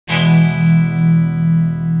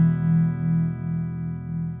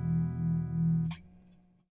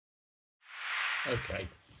Okay,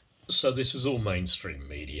 so this is all mainstream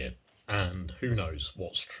media, and who knows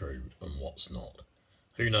what's true and what's not.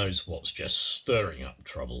 Who knows what's just stirring up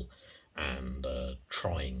trouble and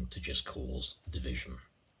trying to just cause division.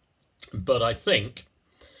 But I think,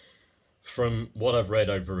 from what I've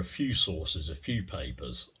read over a few sources, a few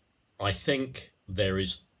papers, I think there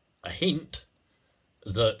is a hint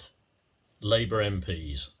that Labour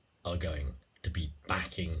MPs are going to be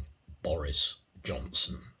backing Boris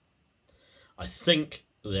Johnson. I think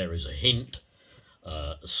there is a hint.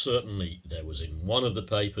 Certainly there was in one of the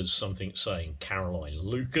papers something saying Caroline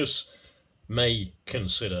Lucas may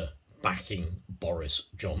consider backing Boris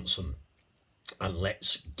Johnson, and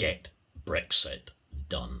let's get Brexit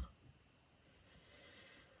done.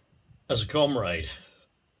 As a comrade,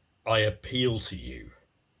 I appeal to you,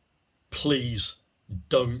 please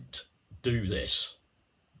don't do this.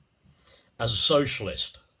 As a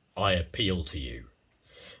socialist, I appeal to you.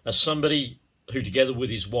 As somebody who, together with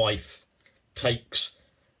his wife, takes,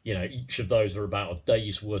 each of those are about a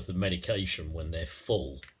day's worth of medication when they're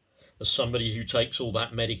full. As somebody who takes all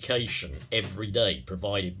that medication every day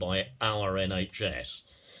provided by our NHS.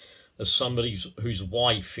 As somebody whose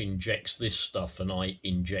wife injects this stuff and I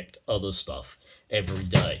inject other stuff every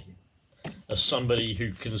day. As somebody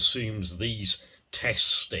who consumes these test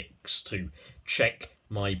sticks to check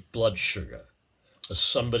my blood sugar. As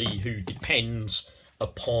somebody who depends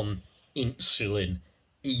upon insulin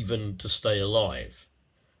even to stay alive.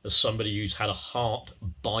 As somebody who's had a heart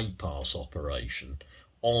bypass operation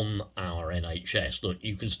on our NHS. Look,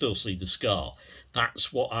 you can still see the scar.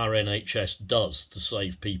 That's what our NHS does to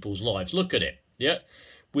save people's lives. Look at it, yeah?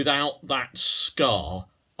 Without that scar,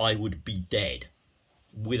 I would be dead.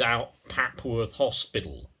 Without Papworth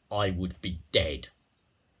Hospital, I would be dead.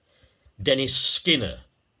 Dennis Skinner,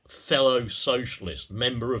 fellow socialist,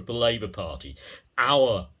 member of the Labour Party,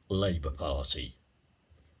 our Labour Party.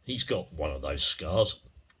 He's got one of those scars.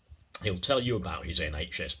 He'll tell you about his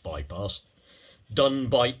NHS bypass, done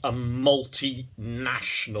by a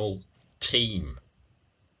multinational team.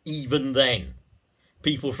 Even then,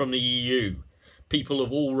 people from the EU, people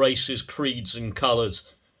of all races, creeds and colours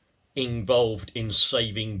involved in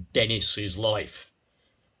saving Dennis's life,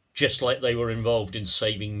 just like they were involved in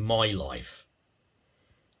saving my life.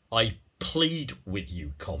 I plead with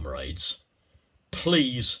you, comrades,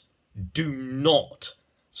 please do not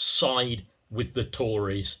side with the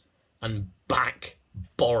Tories and back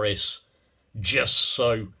Boris just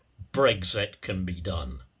so Brexit can be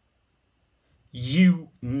done. You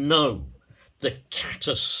know the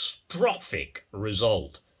catastrophic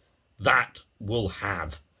result that will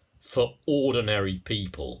have for ordinary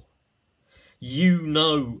people. You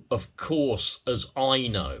know, of course, as I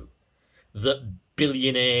know, that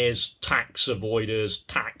billionaires, tax avoiders,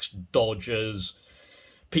 tax dodgers,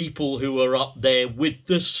 people who are up there with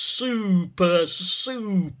the super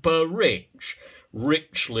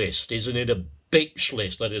rich list, isn't it a bitch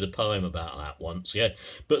list? I did a poem about that once, yeah?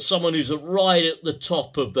 But someone who's right at the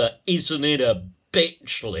top of the isn't it a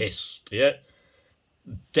bitch list, yeah?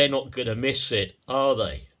 They're not going to miss it, are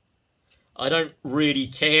they? I don't really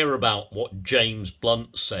care about what James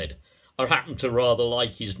Blunt said. I happen to rather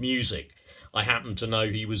like his music. I happen to know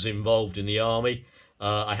he was involved in the army.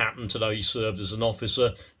 I happen to know he served as an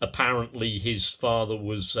officer. Apparently his father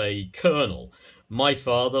was a colonel. My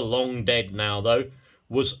father, long dead now though,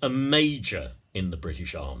 was a major in the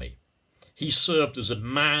British Army. He served as a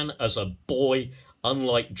man, as a boy.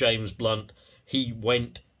 Unlike James Blunt, he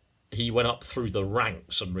went up through the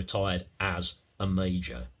ranks and retired as a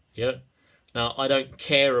major. Yeah. Now, I don't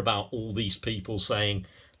care about all these people saying,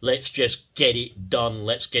 let's just get it done,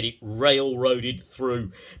 let's get it railroaded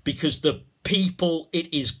through, because the people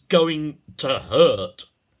it is going to hurt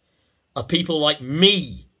are people like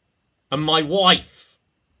me and my wife.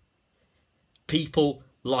 People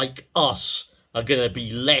like us are going to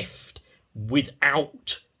be left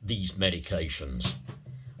without these medications.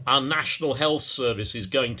 Our National Health Service is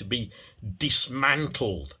going to be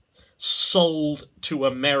dismantled, sold to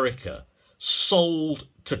America, sold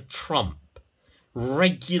to Trump.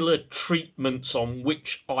 Regular treatments on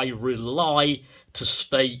which I rely to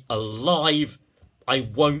stay alive, I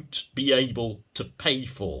won't be able to pay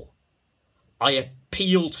for. I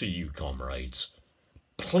appeal to you, comrades,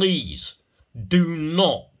 please do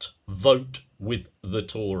not vote with the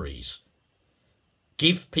Tories.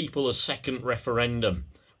 Give people a second referendum,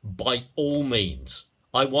 by all means.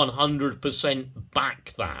 I 100%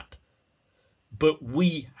 back that. But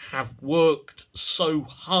we have worked so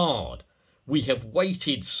hard. We have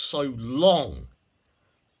waited so long.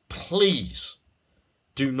 Please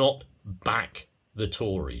do not back the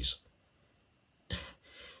Tories.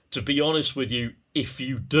 To be honest with you, if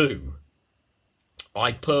you do,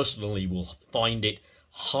 I personally will find it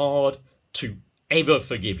hard to ever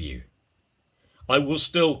forgive you. I will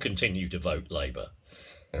still continue to vote Labour.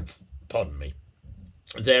 Pardon me.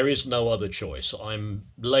 There is no other choice. I'm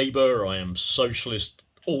Labour, I am socialist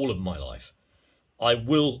all of my life. I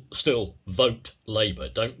will still vote Labour,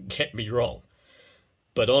 don't get me wrong.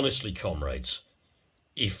 But honestly, comrades,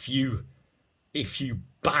 if you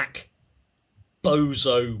back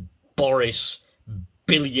bozo Boris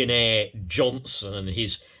billionaire Johnson and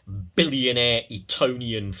his billionaire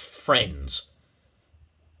Etonian friends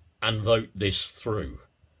and vote this through,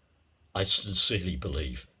 I sincerely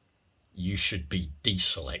believe you should be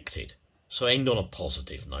deselected. So end on a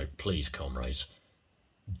positive note, please, comrades.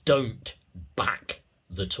 Don't back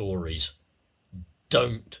the Tories.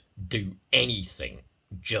 Don't do anything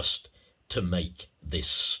just to make this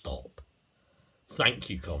stop. Thank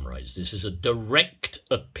you, comrades. This is a direct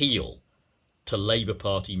appeal to Labour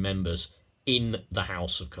Party members in the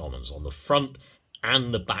House of Commons, on the front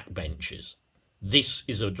and the back benches. This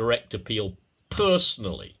is a direct appeal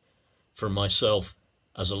personally from myself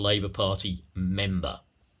as a Labour Party member.